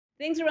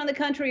Things around the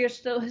country are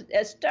still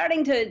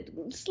starting to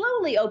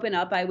slowly open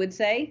up, I would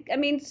say. I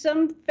mean,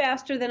 some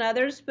faster than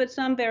others, but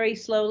some very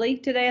slowly.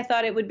 Today, I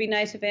thought it would be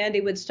nice if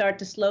Andy would start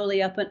to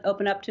slowly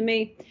open up to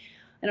me.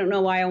 I don't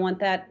know why I want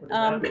that.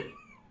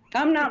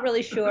 I'm not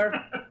really sure.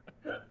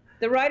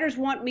 The writers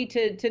want me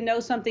to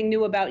know something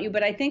new about you,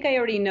 but I think I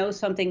already know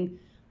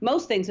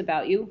most things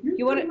about you.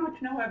 You pretty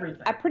much know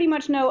everything. I pretty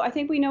much know. I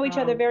think we know each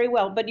other very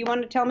well, but you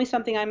want to tell me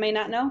something I may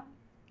not know?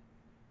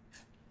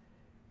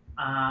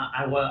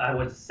 I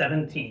was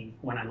 17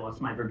 when I lost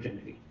my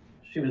virginity.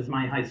 She was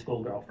my high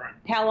school girlfriend.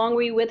 How long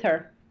were you with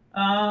her?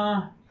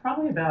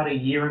 Probably about a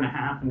year and a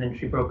half, and then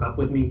she broke up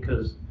with me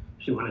because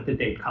she wanted to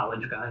date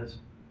college guys.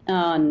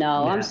 Oh,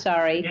 no, yeah. I'm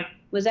sorry.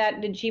 Yeah.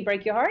 Did she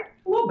break your heart?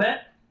 A little bit.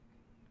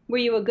 Were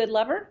you a good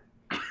lover?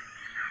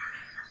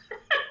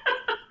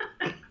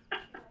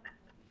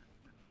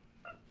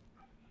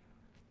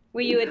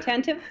 Were you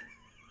attentive,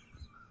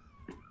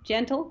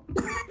 gentle,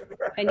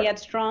 and yet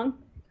strong?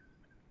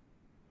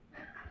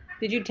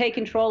 Did you take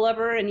control of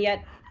her and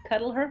yet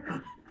cuddle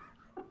her?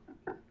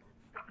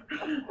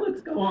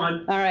 Let's go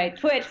on. All right,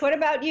 Twitch, what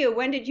about you?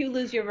 When did you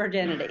lose your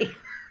virginity?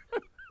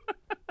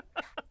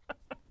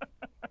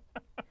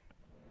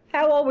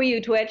 How old were you,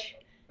 Twitch?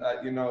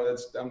 I'm gonna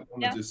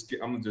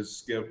just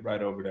skip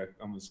right over that.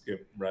 I'm gonna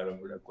skip right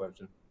over that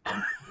question.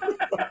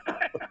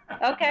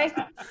 Okay.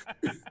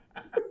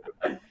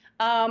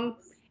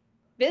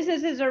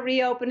 Businesses are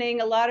reopening.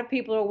 A lot of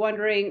people are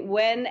wondering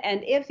when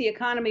and if the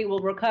economy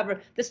will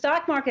recover. The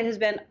stock market has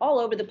been all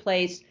over the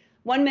place.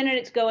 1 minute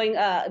it's going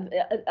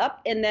up,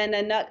 and then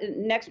the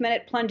next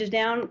minute plunges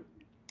down,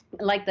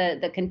 like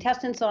the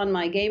contestants on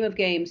my Game of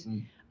Games.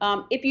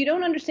 If you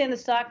don't understand the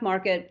stock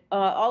market,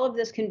 all of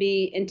this can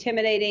be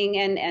intimidating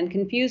and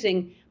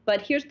confusing.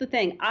 But here's the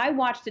thing. I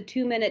watched a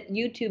 2-minute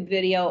YouTube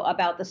video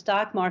about the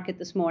stock market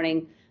this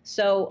morning,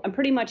 so I'm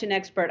pretty much an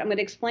expert. I'm going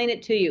to explain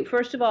it to you.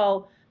 First of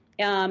all,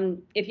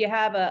 if you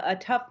have a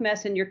tough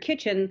mess in your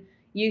kitchen,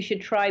 you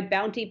should try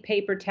Bounty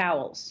paper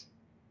towels.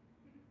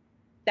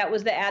 That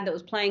was the ad that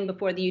was playing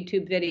before the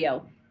YouTube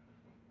video.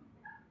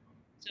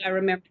 So I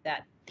remember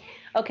that.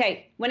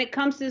 Okay, when it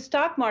comes to the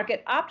stock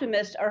market,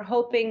 optimists are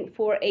hoping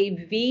for a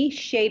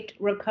V-shaped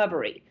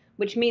recovery,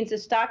 which means the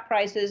stock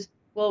prices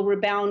will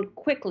rebound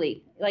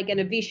quickly, like in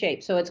a V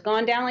shape. So it's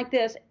gone down like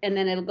this, and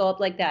then it'll go up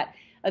like that.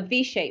 A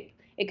V shape.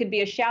 It could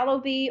be a shallow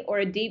V or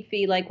a deep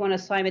V, like one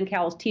of Simon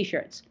Cowell's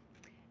T-shirts.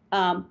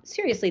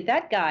 Seriously,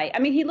 that guy, I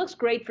mean, he looks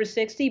great for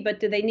 60,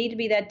 but do they need to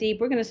be that deep?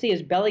 We're going to see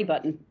his belly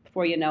button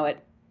before you know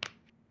it.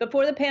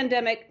 Before the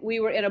pandemic, we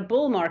were in a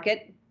bull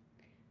market,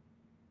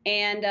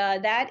 and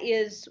that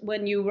is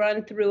when you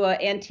run through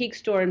an antique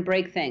store and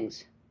break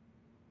things.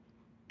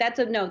 That's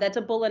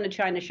a bull in a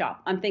china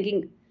shop. I'm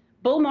thinking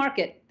bull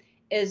market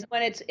is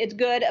when it's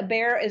good. A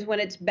bear is when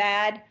it's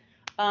bad.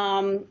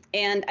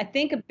 And I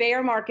think a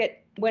bear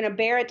market, when a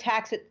bear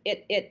attacks,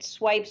 it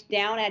swipes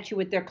down at you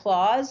with their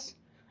claws,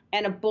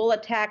 and a bull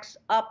attacks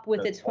up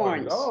with its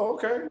horns. Oh,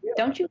 okay. Yeah.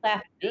 Don't you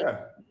laugh.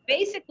 Yeah.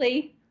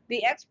 Basically,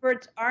 the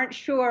experts aren't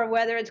sure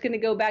whether it's going to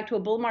go back to a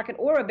bull market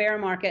or a bear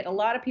market. A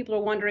lot of people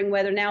are wondering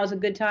whether now is a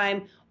good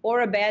time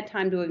or a bad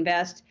time to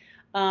invest.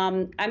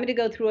 I'm going to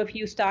go through a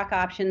few stock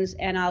options,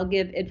 and I'll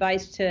give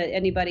advice to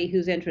anybody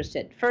who's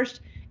interested.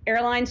 First,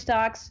 airline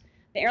stocks.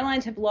 The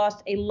airlines have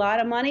lost a lot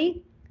of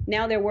money.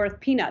 Now they're worth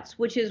peanuts,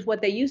 which is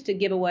what they used to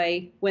give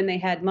away when they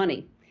had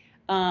money.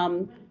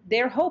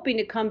 They're hoping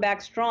to come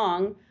back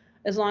strong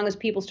as long as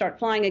people start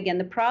flying again.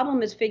 The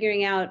problem is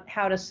figuring out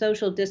how to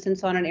social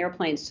distance on an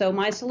airplane. So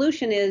my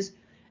solution is,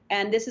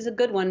 and this is a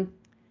good one,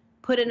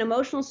 put an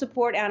emotional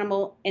support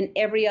animal in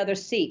every other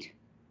seat.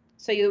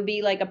 So you'll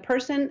be like a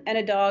person and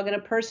a dog and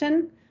a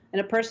person and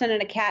a person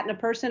and a cat and a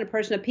person,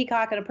 a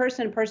peacock and a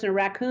person, a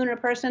raccoon and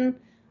a person,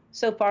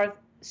 so forth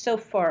and so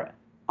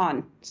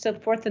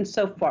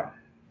forth.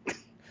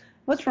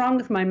 What's wrong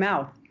with my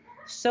mouth?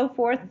 So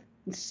forth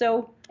and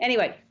so,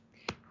 anyway.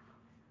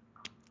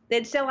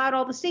 They'd sell out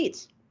all the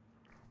seats.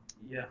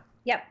 Yeah.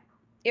 Yep.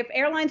 If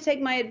airlines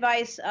take my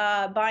advice,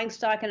 buying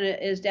stock in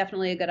it is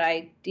definitely a good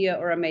idea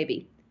or a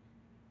maybe.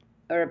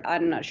 Or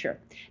I'm not sure.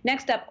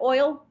 Next up,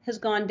 oil has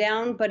gone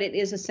down, but it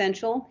is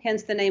essential,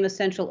 hence the name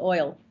essential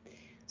oil.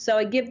 So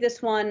I give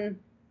this one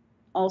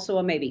also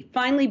a maybe.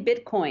 Finally,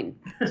 Bitcoin.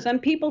 Some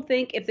people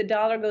think if the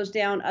dollar goes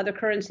down, other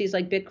currencies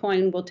like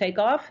Bitcoin will take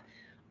off.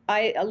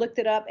 I looked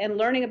it up, and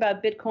learning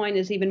about Bitcoin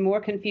is even more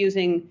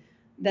confusing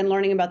than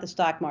learning about the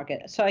stock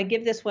market. So I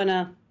give this one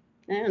I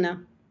don't know.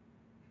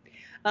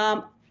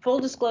 Full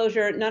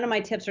disclosure, none of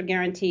my tips are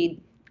guaranteed.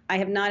 I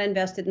have not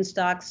invested in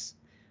stocks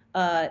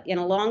in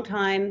a long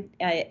time,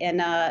 and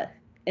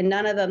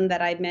none of them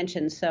that I've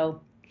mentioned.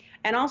 So,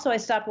 and also I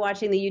stopped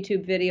watching the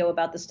YouTube video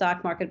about the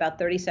stock market about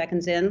 30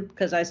 seconds in,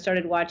 because I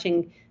started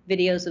watching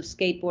videos of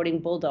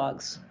skateboarding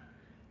bulldogs.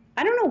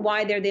 I don't know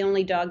why they're the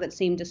only dog that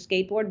seem to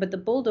skateboard, but the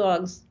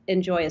bulldogs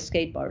enjoy a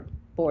skateboard.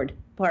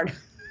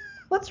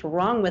 What's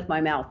wrong with my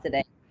mouth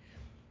today?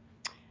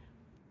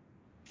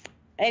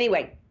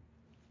 Anyway,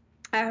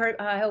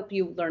 I hope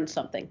you learned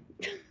something.